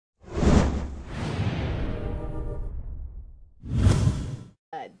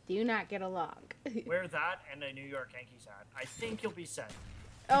do not get along. Wear that and a New York Yankees hat. I think you'll be set.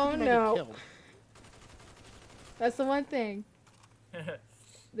 Oh no. Killed. That's the one thing.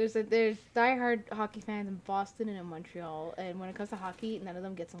 There's diehard hockey fans in Boston and in Montreal, and when it comes to hockey, none of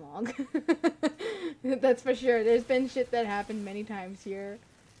them gets along. That's for sure. There's been shit that happened many times here,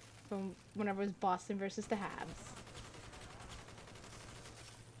 from whenever it was Boston versus the Habs.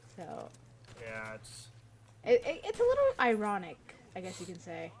 So. Yeah, it's. It's a little ironic, I guess you can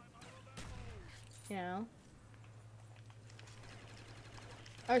say. You know.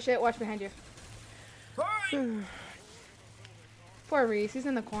 Oh shit! Watch behind you. Poor Reese, he's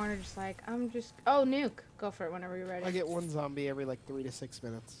in the corner just like, oh, nuke. Go for it whenever you're ready. I get one zombie every like 3 to 6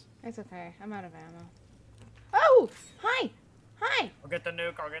 minutes. It's okay, I'm out of ammo. Oh! Hi! Hi! I'll get the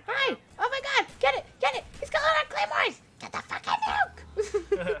nuke, Hi! Oh my god! Get it! Get it! He's killing our claymores! Get the fucking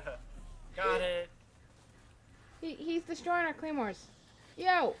nuke! Got it. He's destroying our claymores.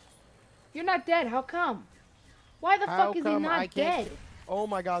 Yo! You're not dead, how come? Why the fuck is he not dead? Oh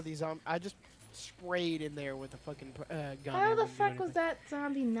my god, these I just sprayed in there with a fucking gun. How the fuck was that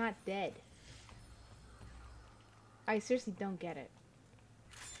zombie not dead? I seriously don't get it.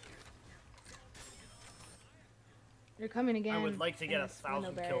 You're coming again. I would like to get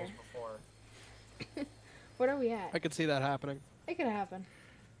 1,000 kills before. What are we at? I could see that happening. It could happen.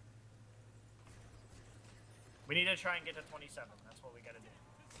 We need to try and get to 27. That's what we gotta do.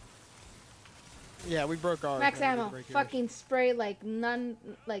 Yeah, we broke ours. Max ammo. Fucking spray like none,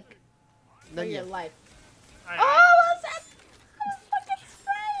 like for your life. Oh, what's that? I'm fucking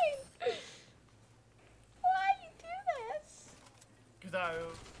spraying. Why you do this? Cause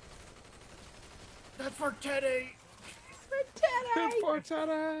that's for Teddy. For Teddy. For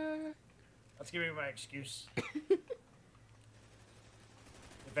Teddy. That's gonna be my excuse.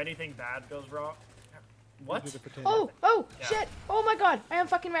 If anything bad goes wrong. What? Oh, Yeah. shit. Oh my god. I am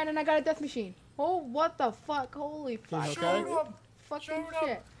fucking ran and I got a death machine. Oh, what the fuck? Holy fuck. Okay? Shoot him. Fucking Shoot him.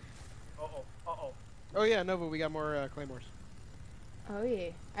 shit. Uh-oh. Uh-oh. Oh yeah, Nova, we got more claymores. Oh yeah.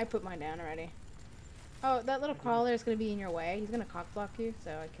 I put mine down already. Oh, that little crawler is gonna be in your way. He's gonna cock block you,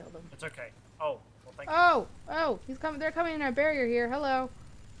 so I killed him. It's okay. Oh, well, thank you. Oh, he's coming. They're coming in our barrier here. Hello.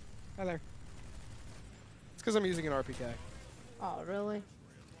 Hi there. It's because I'm using an RPK. Oh, really?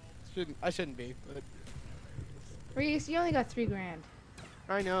 I shouldn't be, but Reese, you only got 3 grand.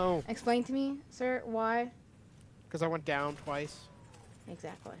 I know. Explain to me, sir, why? Because I went down twice.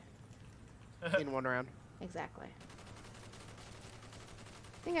 Exactly. In one round. Exactly. I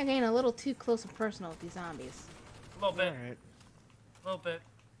think I gained a little too close and personal with these zombies. A little bit. Alright. A little bit.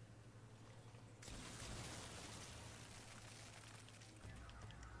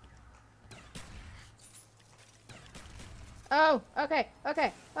 Oh, okay.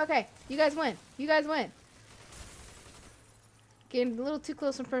 You guys win. Getting a little too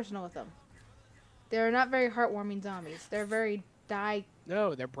close and personal with them. They're not very heartwarming zombies. They're very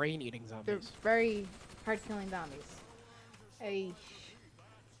No, they're brain-eating zombies. They're very hard-killing zombies. Ay.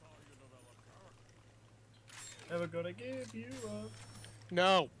 Never gonna give you up.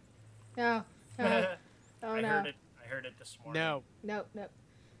 No. No. No. Oh, I no. heard it this morning. No. Nope.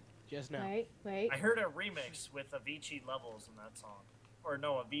 Just no. Wait. I heard a remix with Avicii levels in that song. Or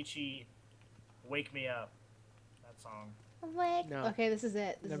no, Avicii Wake Me Up. That song. Wake. No. Okay, this is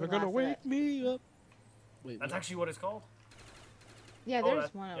it. This Never is the gonna last wake of it. me up. Wait, That's what? actually what it's called. Yeah, Oh,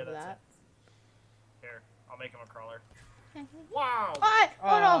 there's one over that. Here, I'll make him a crawler. Wow!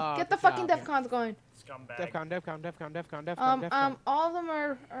 Oh no! Get the good fucking job. DEFCONs going. Scumbag. DEFCON. All of them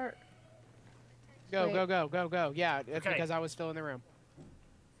are. Go, Wait. go. Yeah, it's Okay. because I was still in the room.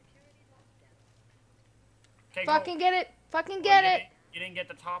 Okay, Fucking go. get it! Fucking Well, get it! You didn't get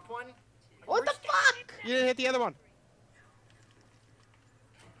the top one? What the fuck? You didn't hit the other one.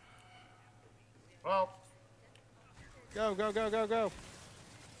 Well, Go.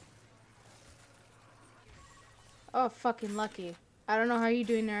 Oh, fucking lucky. I don't know how you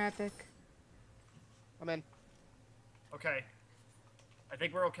doing there, Epic. I'm in. okay. I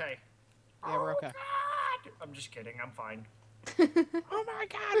think we're okay. Yeah, we're okay. God! I'm just kidding. I'm fine. Oh my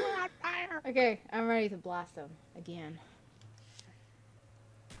god, we're on fire! Okay, I'm ready to blast them again.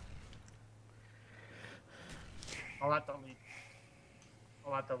 I'll have to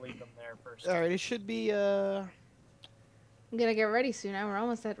leave them there first. Alright, it should be, I'm gonna get ready soon. We're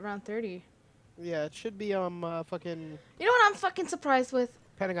almost at round 30. yeah, it should be, fucking You know what I'm fucking surprised with?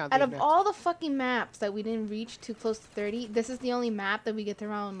 Pentagon. Out of next. all the fucking maps that we didn't reach too close to 30, this is the only map that we get to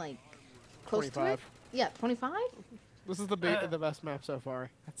round, like, close 25. to it? Yeah, 25? This is the best map so far.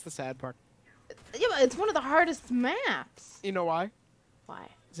 That's the sad part. Yeah, but it's one of the hardest maps. You know why? Why?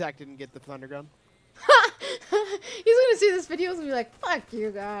 Zach didn't get the thunder gun. He's gonna see this video and be like, fuck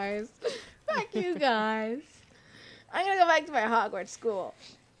you guys. Fuck you guys. I'm gonna go back to my Hogwarts school.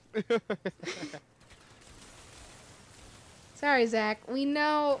 Sorry, Zach. We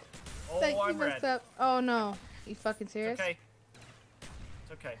know that you messed up. Oh no. You fucking serious? It's okay.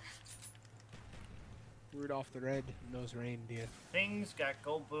 It's okay. Rudolph the Red-Nosed Reindeer. Things got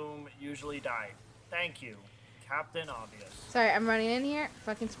go boom usually die. Thank you, Captain Obvious. Sorry, I'm running in here.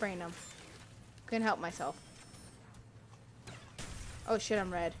 Fucking spraying them. Couldn't help myself. Oh shit,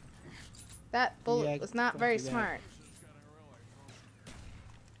 I'm red. That bullet was not very smart.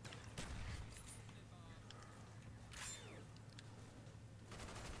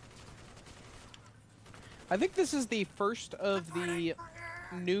 I think this is the first of the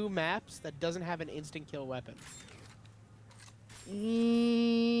new maps that doesn't have an instant kill weapon.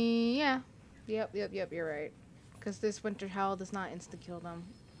 Yeah. Yep, you're right. Because this Winter Howl does not insta-kill them.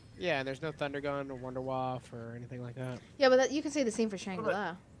 Yeah, and there's no Thunder Gun or Wonder Waff or anything like that. Yeah, but you can say the same for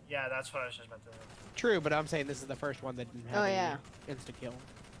Shangri-La. Yeah, that's what I was just about to say. True, but I'm saying this is the first one that didn't have any insta-kill.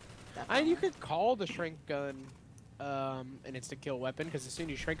 And you could call the Shrink Gun an insta-kill weapon, because as soon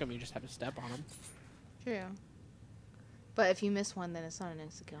as you shrink them, you just have to step on them. True. But if you miss one, then it's not an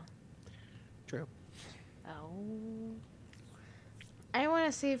insta-kill. True. Oh. I want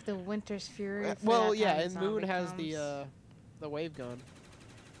to save the Winter's Fury. Well, yeah, and Moon has the wave gun.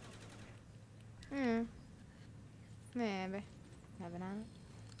 Maybe. Have it on it?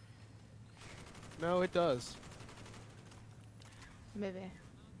 No, it does. Maybe.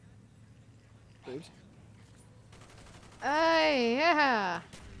 Oops. Hey, yeah.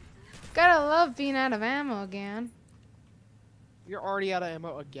 Gotta love being out of ammo again. You're already out of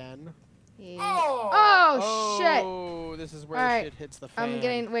ammo again. Yeah. Oh! Oh, shit. Oh, this is where Alright, shit hits the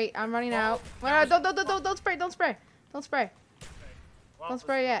fan. Wait, I'm running out. Well, don't spray. Don't spray. Well, Don't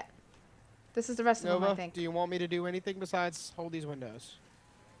spray yet. This is the rest of them, I Nova, think. do you want me to do anything besides hold these windows?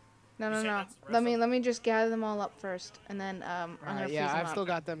 No. that's the rest Let me just gather them all up first, and then I'm gonna freeze yeah, them I've up. still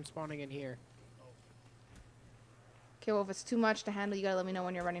got them spawning in here. Okay, well if it's too much to handle, you gotta let me know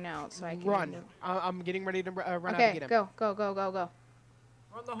when you're running out, so I can Run. I'm getting ready to run out to Okay, get him. go.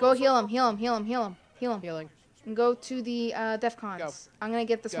 Run the whole Go heal him. circle. Heal him. Healing. And go to the Defcons. Go. I'm gonna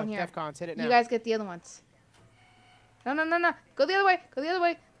get this Go, one here. Defcons, hit it now. You guys get the other ones. No. Go the other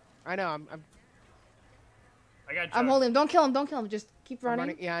way. I know. I got I'm holding him. Don't kill him. Just keep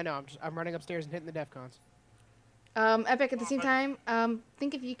running. Yeah, I know. I'm running upstairs and hitting the Defcons. Epic at the same time.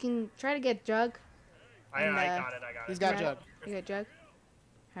 Think if you can try to get Jug. I got it. He's got Yeah. Jug. You got Jug.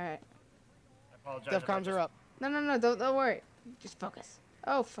 All right. I apologize. if I Defcons just- are up. No. Don't worry. Just focus.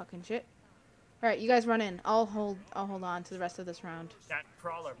 Oh fucking shit. All right, you guys run in. I'll hold on to the rest of this round. That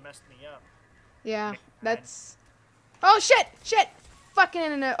crawler messed me up. Yeah, that's. Oh shit! Fucking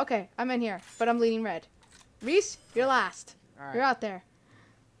in and out. Okay, I'm in here, but I'm bleeding red. Reese, you're last. All right. You're out there.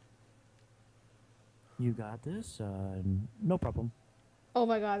 You got this. No problem. Oh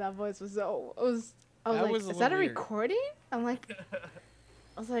my god, that voice was so. I was That like, was a is that a little weird. recording? I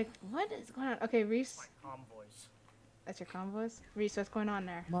was like, what is going on? Okay, Reese, My calm voice. that's your calm voice. Reese, what's going on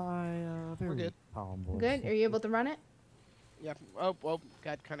there? My very good. calm voice. Good. Are you able to run it? Yep. Oh, well,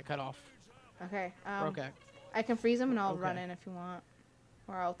 got kind of cut off. Okay. We're okay. I can freeze him and I'll run Okay. in if you want,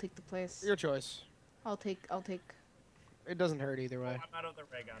 or I'll take the place. Your choice. I'll take. It doesn't hurt either way. I'm out of the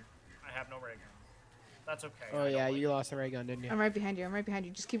ray gun. I have no ray gun. That's okay. Oh, yeah, you lost the ray gun, didn't you? I'm right behind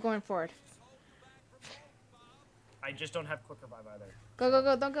you. Just keep going forward. I just don't have quick revive either.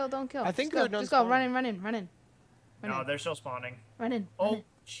 Go. Don't kill. I think just go. they're done Just go. Run spawning. in. No, they're still spawning. Run in. Oh,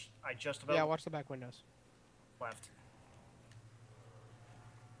 I just about Yeah, watch the back windows. left.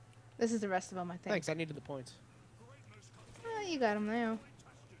 This is the rest of them, I think. Thanks, I needed the points. You got him now.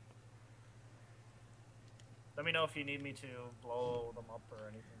 Let me know if you need me to blow them up or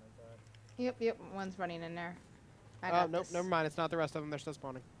anything like that. Yep. One's running in there. I got Nope, this. never mind. It's not the rest of them. They're still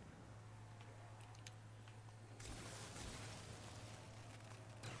spawning.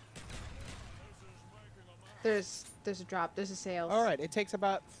 There's a drop. There's a sales. All right, it takes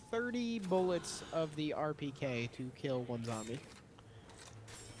about 30 bullets of the RPK to kill one zombie.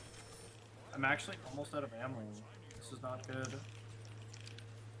 I'm actually almost out of ammo. This is not good.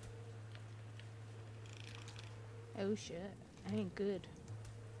 Oh shit. That ain't good.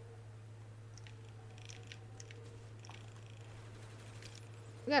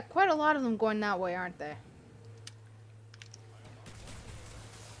 We got quite a lot of them going that way, aren't they?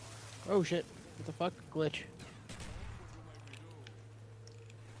 Oh shit. What the fuck? Glitch.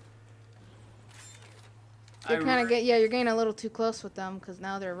 You're kind of you're getting a little too close with them because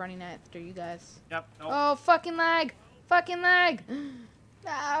now they're running after you guys. Yep. Nope. Oh, fucking lag! Fucking lag!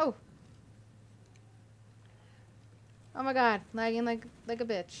 No! Oh my god, lagging like a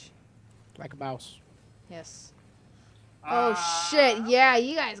bitch. Like a mouse. Yes. Oh shit, yeah,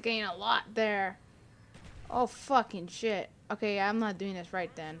 you guys gain a lot there. Oh fucking shit. Okay, I'm not doing this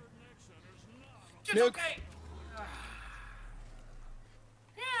right then. It's okay.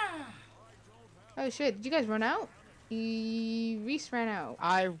 Yeah. Oh shit, did you guys run out? Reese ran out.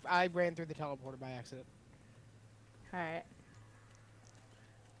 I ran through the teleporter by accident. Alright.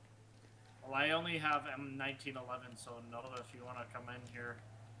 Well, I only have M1911, so Nova, if you want to come in here.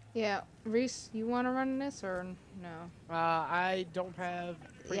 Yeah, Reese, you want to run this or no? I don't have.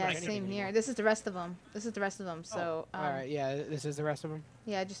 Yeah, same here. This is the rest of them. This is the rest of them. So. All right. Yeah, this is the rest of them.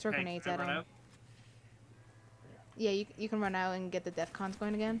 Yeah, just throw grenades at them. Yeah, you can run out and get the DEFCONs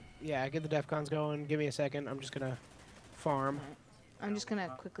going again. Yeah, get the DEFCONs going. Give me a second. I'm just gonna farm. Right. I'm just gonna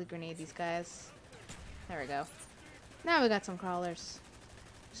quickly grenade these guys. There we go. Now we got some crawlers.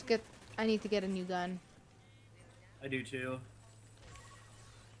 I need to get a new gun. I do too.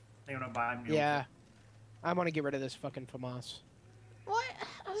 I'm gonna buy me. Yeah, I want to get rid of this fucking FAMAS. What?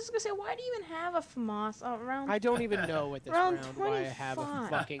 I was just gonna say, why do you even have a FAMAS around? I don't even know at this round why I have a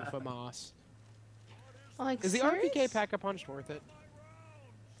fucking FAMAS. Like, is the RPK pack-a-punch worth it?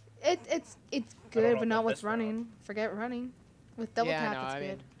 It's good, but not with running. Forget running. With double tap, it's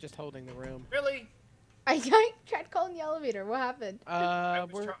good. Mean, just holding the room. Really? I tried calling the elevator. What happened?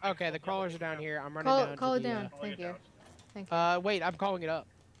 Okay. The crawlers are down here. I'm running down. Call it down. Thank you. Thank you. Wait. I'm calling it up.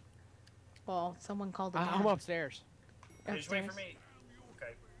 Well, someone called it down. I'm upstairs. Just wait for me.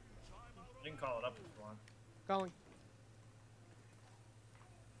 Okay. You can call it up if you want. Calling.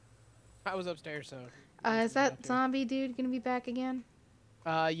 I was upstairs, so. Is that zombie dude gonna be back again?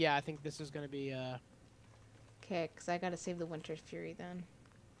 Yeah, I think this is gonna be, Okay, because I gotta save the Winter's Fury then.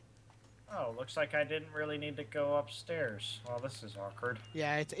 Oh, looks like I didn't really need to go upstairs. Well, this is awkward.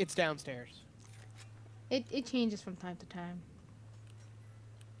 Yeah, it's downstairs. It changes from time to time.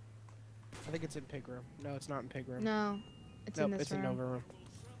 I think it's in pig room. No, it's not in pig room. No, it's in this it's room. in Nova room.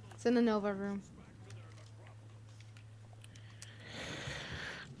 It's in the Nova room.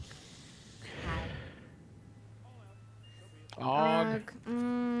 Og.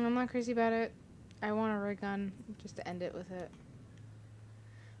 I'm not crazy about it. I want a ray gun just to end it with it.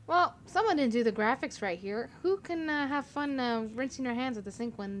 Well, someone didn't do the graphics right here. Who can have fun rinsing their hands at the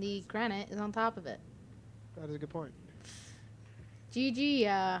sink when the granite is on top of it? That is a good point. GG,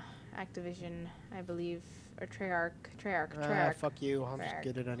 Activision, I believe. Or Treyarch. Fuck you. I'll Treyarch. just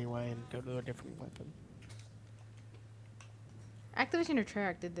get it anyway and go to a different weapon. Activision or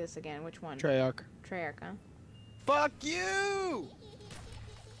Treyarch did this again? Which one? Treyarch. Treyarch, huh? Fuck you!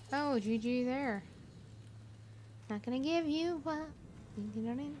 Oh, GG there. Not gonna give you what.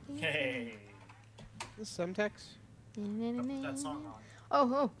 Hey. This is Semtex. That song on.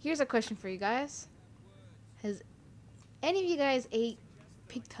 Oh, here's a question for you guys. Has any of you guys ate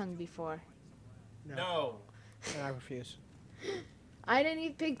pig tongue before? No. I refuse. I didn't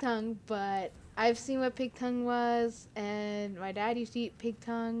eat pig tongue, but I've seen what pig tongue was, and my dad used to eat pig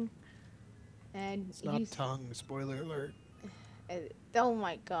tongue. And it's not tongue. Spoiler alert. Oh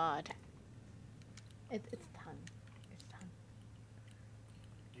my god. It's tongue. It's tongue.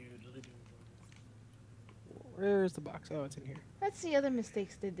 Where's the box? Oh, it's in here. Let's see other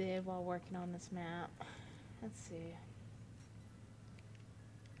mistakes they did while working on this map. Let's see.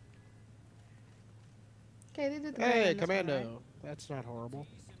 Okay, they did the Hey, Commando. One, right? That's not horrible.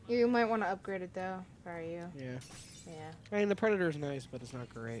 You might want to upgrade it though. If I were you. Yeah. Yeah. I mean, the Predator's nice, but it's not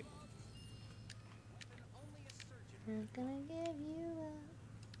great. I'm gonna give you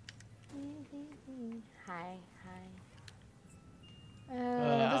a... Hi.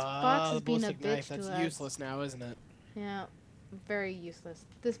 This box is being a bitch to us. That's useless now, isn't it? Yeah, very useless.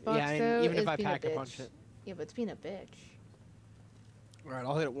 This box, yeah, though, even is if I being pack a bitch. punch it. Yeah, but it's being a bitch. Alright,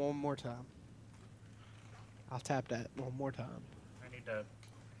 I'll hit it one more time. I'll tap that one more time. I need to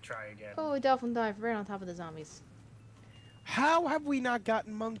try again. Oh, Dolphin dive right on top of the zombies. How have we not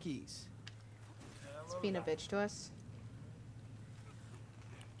gotten monkeys? It's being a bitch to us.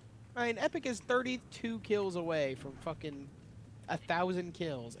 I mean, Epic is 32 kills away from fucking 1,000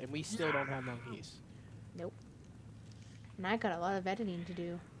 kills, and we still don't have monkeys. Nope. And I got a lot of editing to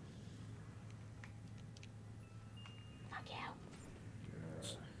do. Fuck you.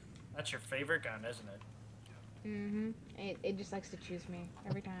 That's your favorite gun, isn't it? Mm-hmm. It just likes to choose me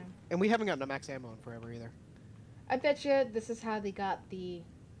every time. And we haven't gotten a max ammo in forever either. I bet you this is how they got the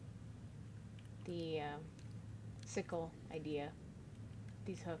sickle idea.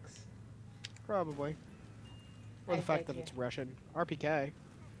 These hooks. Probably. Or the fact that it's Russian. RPK.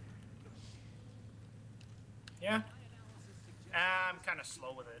 Yeah. I'm kind of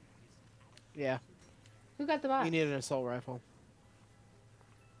slow with it. Yeah. Who got the box? You need an assault rifle.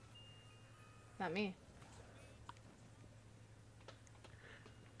 Not me.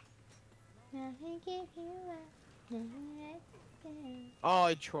 Oh,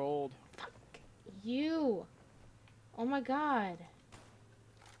 I trolled. Fuck you. Oh my god.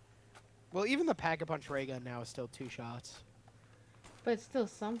 Well, even the Pack-a-Punch ray gun now is still 2 shots. But it's still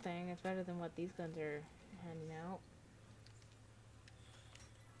something. It's better than what these guns are handing out.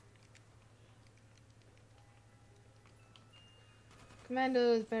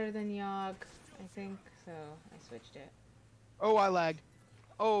 Commando is better than Yogg, I think, so I switched it. Oh, I lagged.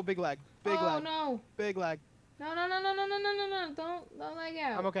 Oh, big lag. Big oh lag. no! Big lag. No! Don't lag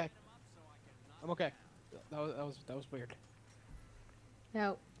out. I'm okay. I'm okay. That was weird.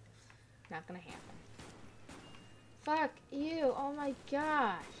 No, not gonna happen. Fuck you! Oh my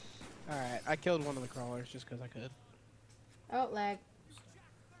gosh! All right, I killed one of the crawlers just because I could. Oh, lag.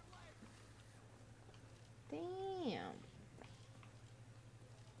 Damn.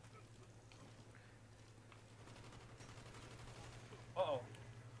 Uh-oh.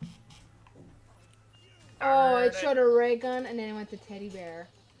 Oh, it showed a ray gun and then it went to teddy bear.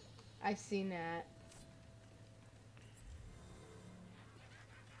 I've seen that.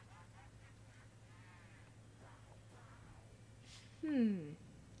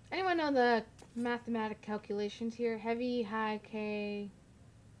 Anyone know the mathematic calculations here? Heavy, high, K.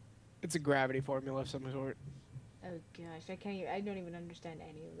 It's a gravity formula of some sort. Oh gosh, I don't even understand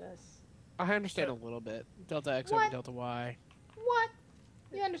any of this. I understand a little bit. Delta X What? over delta Y. What?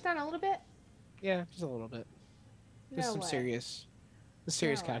 You understand a little bit? Yeah, just a little bit. This is No some way. serious No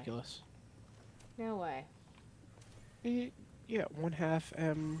way. calculus. No way. Yeah, 1/2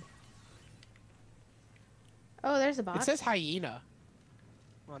 m. Oh, there's a box. It says hyena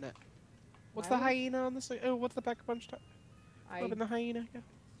on it. What's Why the would- hyena on this? Oh, what's the Pack-a-Punch type? Weapon, the hyena? Yeah.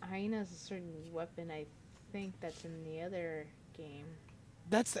 Hyena is a certain weapon, I think, that's in the other game.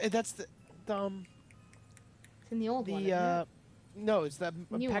 That's the It's in the old one, isn't it? no, it's the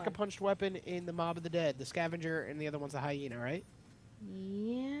New one. Pack-a-Punch weapon in the Mob of the Dead, the scavenger, and the other one's the hyena, right?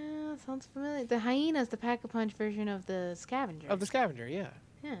 Yeah, sounds familiar. The hyena is the Pack-a-Punch version of the scavenger. Of the scavenger, yeah.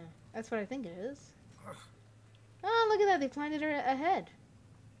 Yeah, that's what I think it is. Oh, look at that. They planted her ahead.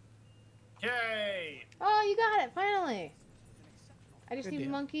 Yay! Oh, you got it, finally. I just Good need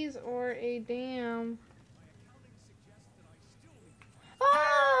deal. monkeys or a damn...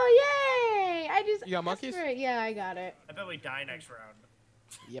 Oh, yay! I just You got asked monkeys? for it. Yeah, I got it. I bet we die next round.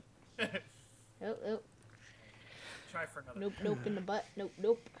 Yep. Oh. Try for another. Nope, in the butt.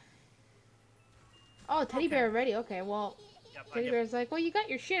 Nope. Oh, teddy bear already. Okay, well, Yep, I teddy get bear's like, well, you got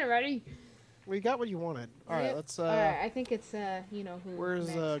your shit already. We got what you wanted. All right, Yep. let's. Alright, I think it's, you know who Where's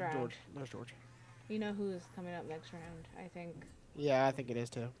next round. George? There's George. You know who's coming up next round, I think. Yeah, I think it is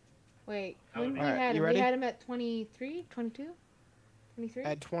too. Wait, That when would we be- Alright, had you him? ready? We had him at 23? 22? 23?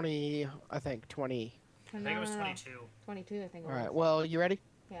 At 20, I think 20. I think it was 22. 22, I think it All was. right. Well, you ready?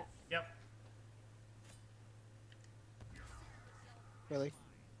 Yep. Really?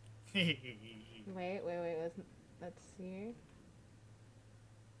 Wait, let's see here.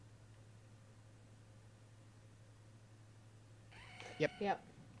 Yep.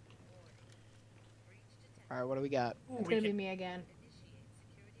 All right. What do we got? Ooh, It's we gonna be can- me again.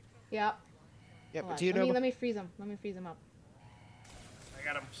 Yep. Yep. Hold on. Do you let, me, know? let me freeze him. Let me freeze him up. I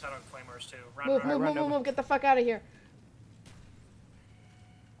got him set on flamers too. Run, Move, run. run, Nova. move. Get the fuck out of here.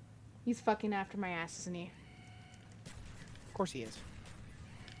 He's fucking after my ass, isn't he? Of course he is.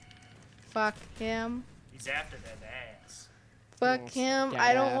 Fuck him. He's after that ass. Fuck Yes, him.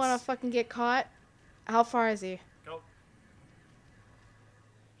 I don't want badass. to fucking get caught. How far is he? Go.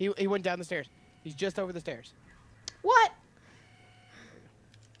 He went down the stairs. He's just over the stairs. What?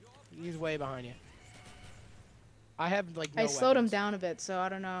 He's way behind you. I have like no I slowed him weapons. down a bit, so I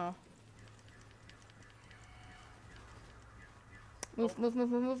don't know.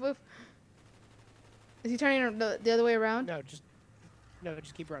 Move. Is he turning the other way around? No, just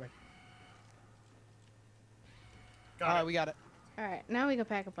keep running. Got All right, it. we got it. Alright, now we can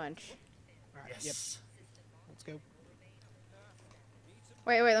pack a punch. All right. Yep. Yes. Let's go.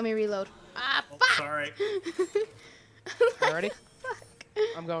 Wait, let me reload. Ah, Oh, fuck! sorry. All ready? Fuck.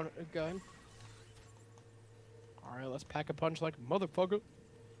 I'm going. Go ahead. All right, let's pack a punch like a motherfucker.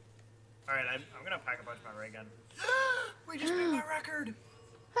 All right, I'm gonna pack a bunch of my ray gun. We just beat my record.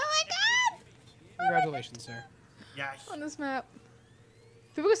 Oh my god! Congratulations, sir. Yeah. On this map.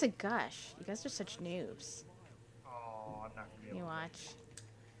 People gonna say, gosh, you guys are such noobs. Oh, I'm not gonna be able You to. watch.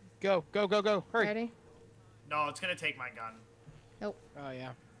 Go. Hurry. Ready? No, it's gonna take my gun. Oh yeah.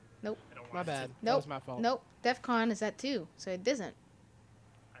 I don't want My it bad. to. That was my fault. Nope. DEF CON is that too, so it doesn't.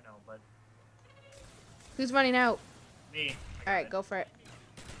 I know, but Who's running out? Me. All right, go for it.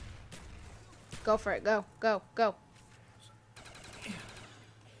 Go for it. Go, go, go.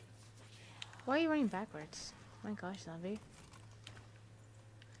 Why are you running backwards? My gosh, zombie.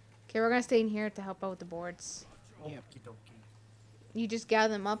 Okay, we're gonna stay in here to help out with the boards. Yep. Okie-dokie. You just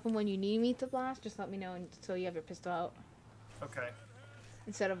gather them up, and when you need me to blast, just let me know, and so you have your pistol out. Okay.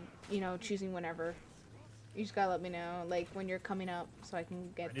 Instead of, you know, choosing whenever. You just gotta let me know, like, when you're coming up, so I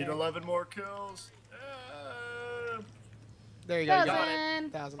can get I need there. 11 more kills. There you go. You got it.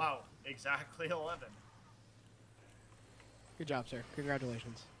 1,000. 1,000. Wow, exactly 11. Good job, sir.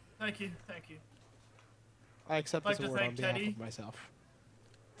 Congratulations. Thank you, thank you. I accept I'd like this to award on thank behalf Teddy. of myself.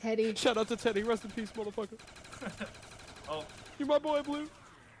 Teddy. Shout out to Teddy. Rest in peace, motherfucker. Oh. You're my boy, Blue.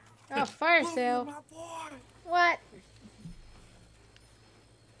 Oh, fire Blue, sale. you're my boy. What?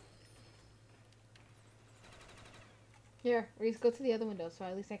 Here, Reese, go to the other window, so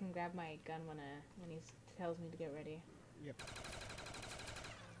at least I can grab my gun when he tells me to get ready. Yep.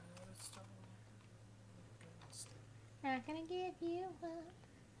 Not gonna give you up.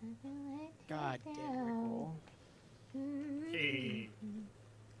 I'm gonna let you God damn it, down. Cole. Hey.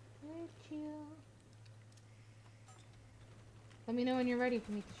 Hurt you. Let me know when you're ready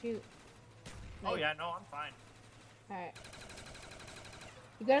for me to shoot. Oh yeah, no, I'm fine. Alright.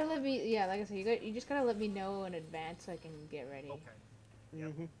 You gotta let me, yeah, like I said, you just gotta let me know in advance so I can get ready. Okay.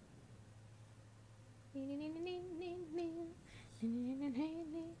 Mm-hmm.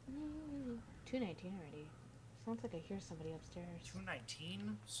 219 already. Sounds like I hear somebody upstairs.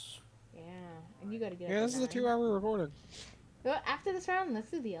 219? Yeah, and you gotta get Yeah, up this at is a 9. 2-hour recording. Well, after this round, let's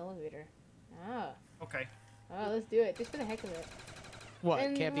do the elevator. Oh. Okay. Oh, let's do it, just for the heck of it. What?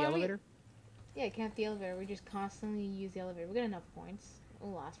 And Camp the why we- elevator? Yeah, camp the elevator. We just constantly use the elevator. We got enough points.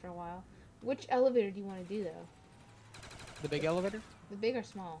 It'll last for a while. Which elevator do you want to do, though? The big elevator? The big or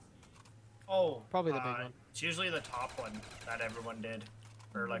small? Oh. Probably the big one. It's usually the top one that everyone did.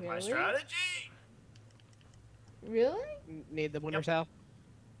 For like my Really? strategy. Really? Need the winter Yep. cell?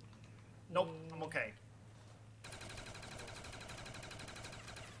 Nope, I'm okay.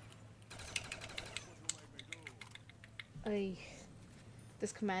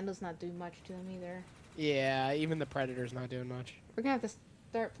 This commando's not doing much to them either. Yeah, even the Predator's not doing much. We're gonna have to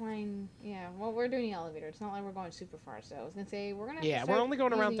start playing. Yeah, well, we're doing the elevator. It's not like we're going super far. So I was gonna say we're gonna. Have to Yeah, start we're only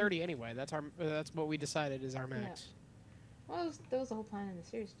going around using- 30 anyway. That's what we decided is our max. Well, that was the whole plan in the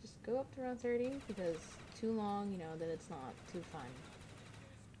series. Just go up to around 30 because too long, you know, then it's not too fun.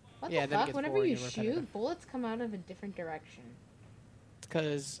 What Yeah, the then it fuck? gets Whenever boring you and repetitive. shoot, bullets come out of a different direction. It's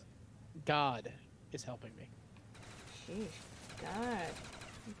because God is helping me. Sheesh, God,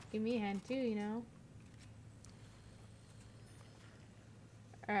 give me a hand too, you know.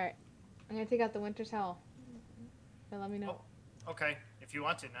 All right, I'm gonna take out the winter's hell. But let me know. Oh, okay. If you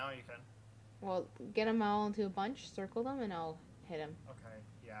want to now, you can. Well, get them all into a bunch, circle them, and I'll hit them. Okay.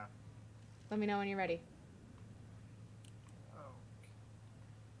 Yeah. Let me know when you're ready. Oh.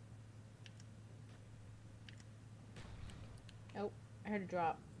 Oh, I heard a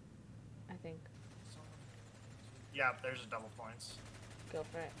drop. I think. Yeah, there's a double points. Go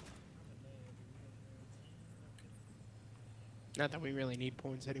for it. Not that we really need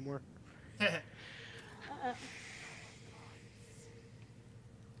points anymore.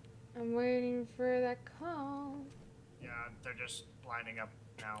 I'm waiting for that call. Yeah, they're just lining up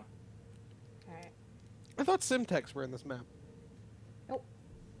now. Alright. I thought Simtex were in this map.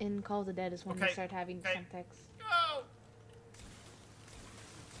 In Call of the Dead is when Okay, we start having okay. Semtex. Go!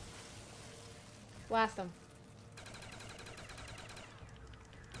 Blast them.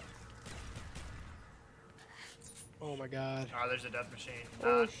 Oh my god. Oh, there's a death machine.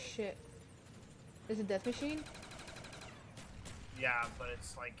 Oh shit. There's a death machine? Yeah, but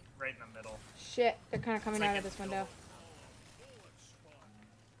it's like right in the middle. Shit, they're kind of coming It's like out of in this the window.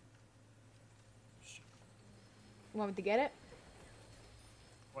 Want me to get it?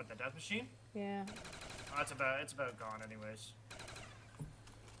 What, the death machine? Yeah. Oh, it's about gone anyways.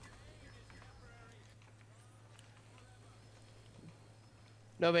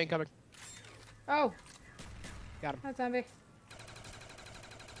 No vein coming. Oh! Got him. That's zombie.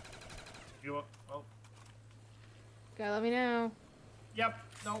 You oh Gotta let me know. yep,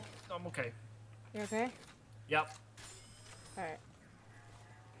 no, I'm okay. You okay? Yep. Alright.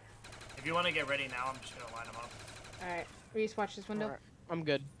 If you want to get ready now, I'm just gonna line them up. Alright. Reese, watch this window. Alright, I'm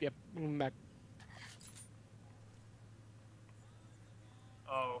good. Yep, I'm back.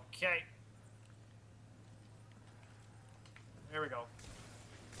 Okay. There we go.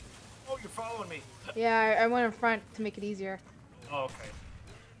 Oh, you're following me. Yeah, I went in front to make it easier. Oh, okay.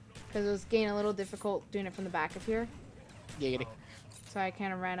 Because it was getting a little difficult doing it from the back of here. Giggity. Oh. So I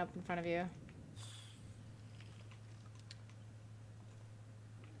kind of ran up in front of you.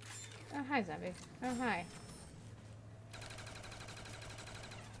 Oh, hi, zombie. Oh, hi.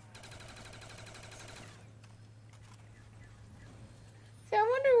 See, I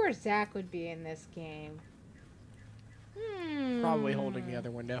wonder where Zach would be in this game. Probably holding the other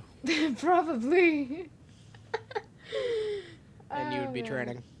window. Probably. And you would be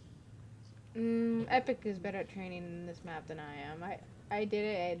training. Epic is better at training in this map than I am. I did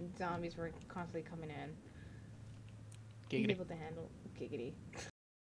it and zombies were constantly coming in. He's Giggity. able to handle giggity.